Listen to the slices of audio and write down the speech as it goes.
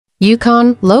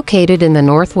Yukon, located in the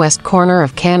northwest corner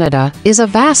of Canada, is a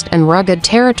vast and rugged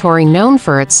territory known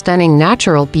for its stunning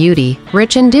natural beauty,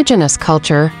 rich indigenous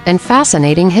culture, and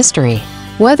fascinating history.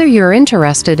 Whether you're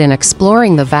interested in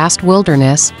exploring the vast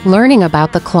wilderness, learning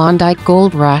about the Klondike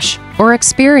Gold Rush, or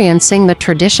experiencing the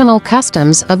traditional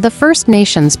customs of the First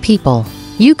Nations people,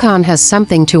 Yukon has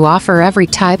something to offer every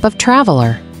type of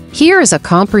traveler. Here is a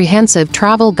comprehensive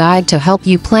travel guide to help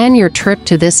you plan your trip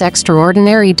to this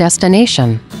extraordinary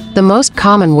destination. The most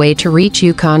common way to reach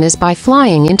Yukon is by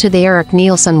flying into the Erik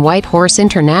Nielsen Whitehorse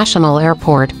International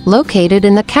Airport, located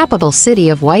in the capital city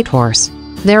of Whitehorse.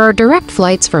 There are direct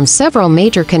flights from several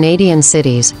major Canadian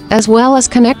cities, as well as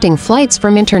connecting flights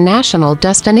from international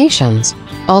destinations.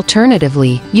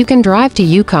 Alternatively, you can drive to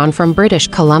Yukon from British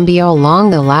Columbia along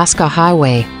the Alaska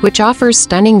Highway, which offers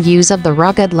stunning views of the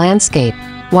rugged landscape.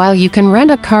 While you can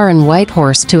rent a car in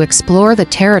Whitehorse to explore the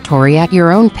territory at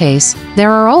your own pace,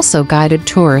 there are also guided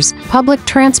tours, public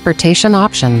transportation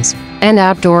options, and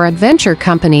outdoor adventure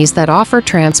companies that offer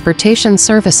transportation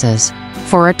services.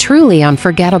 For a truly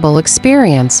unforgettable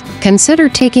experience, consider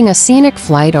taking a scenic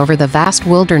flight over the vast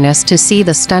wilderness to see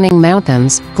the stunning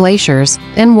mountains, glaciers,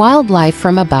 and wildlife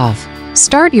from above.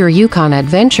 Start your Yukon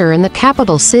adventure in the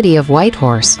capital city of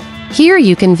Whitehorse. Here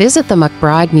you can visit the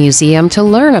McBride Museum to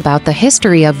learn about the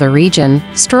history of the region,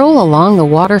 stroll along the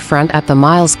waterfront at the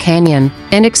Miles Canyon,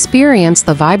 and experience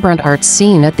the vibrant arts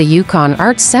scene at the Yukon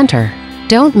Arts Center.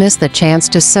 Don't miss the chance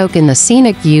to soak in the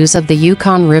scenic views of the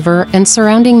Yukon River and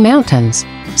surrounding mountains.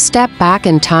 Step back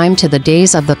in time to the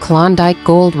days of the Klondike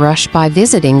Gold Rush by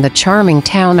visiting the charming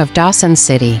town of Dawson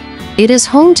City. It is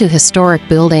home to historic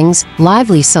buildings,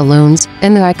 lively saloons,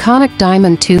 and the iconic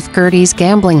Diamond Tooth Gertie's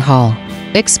Gambling Hall.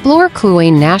 Explore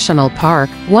Kluane National Park,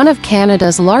 one of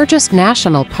Canada's largest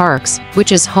national parks,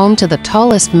 which is home to the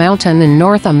tallest mountain in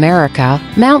North America,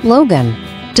 Mount Logan.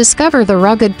 Discover the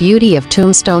rugged beauty of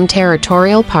Tombstone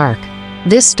Territorial Park.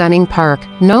 This stunning park,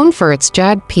 known for its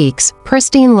jagged peaks,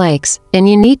 pristine lakes, and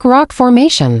unique rock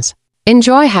formations.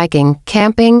 Enjoy hiking,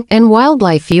 camping, and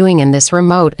wildlife viewing in this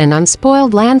remote and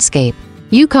unspoiled landscape.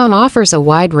 Yukon offers a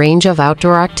wide range of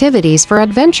outdoor activities for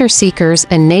adventure seekers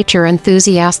and nature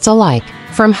enthusiasts alike.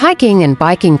 From hiking and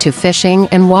biking to fishing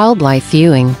and wildlife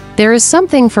viewing, there is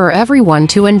something for everyone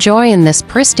to enjoy in this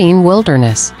pristine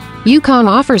wilderness. Yukon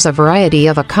offers a variety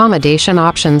of accommodation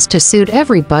options to suit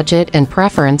every budget and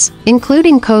preference,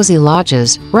 including cozy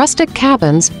lodges, rustic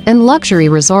cabins, and luxury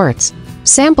resorts.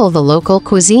 Sample the local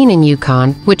cuisine in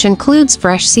Yukon, which includes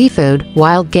fresh seafood,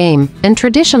 wild game, and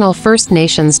traditional First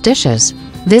Nations dishes.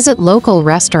 Visit local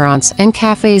restaurants and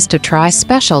cafes to try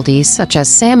specialties such as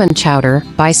salmon chowder,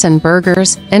 bison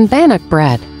burgers, and bannock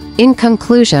bread. In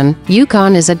conclusion,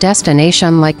 Yukon is a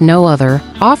destination like no other,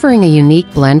 offering a unique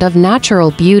blend of natural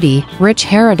beauty, rich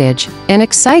heritage, and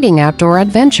exciting outdoor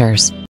adventures.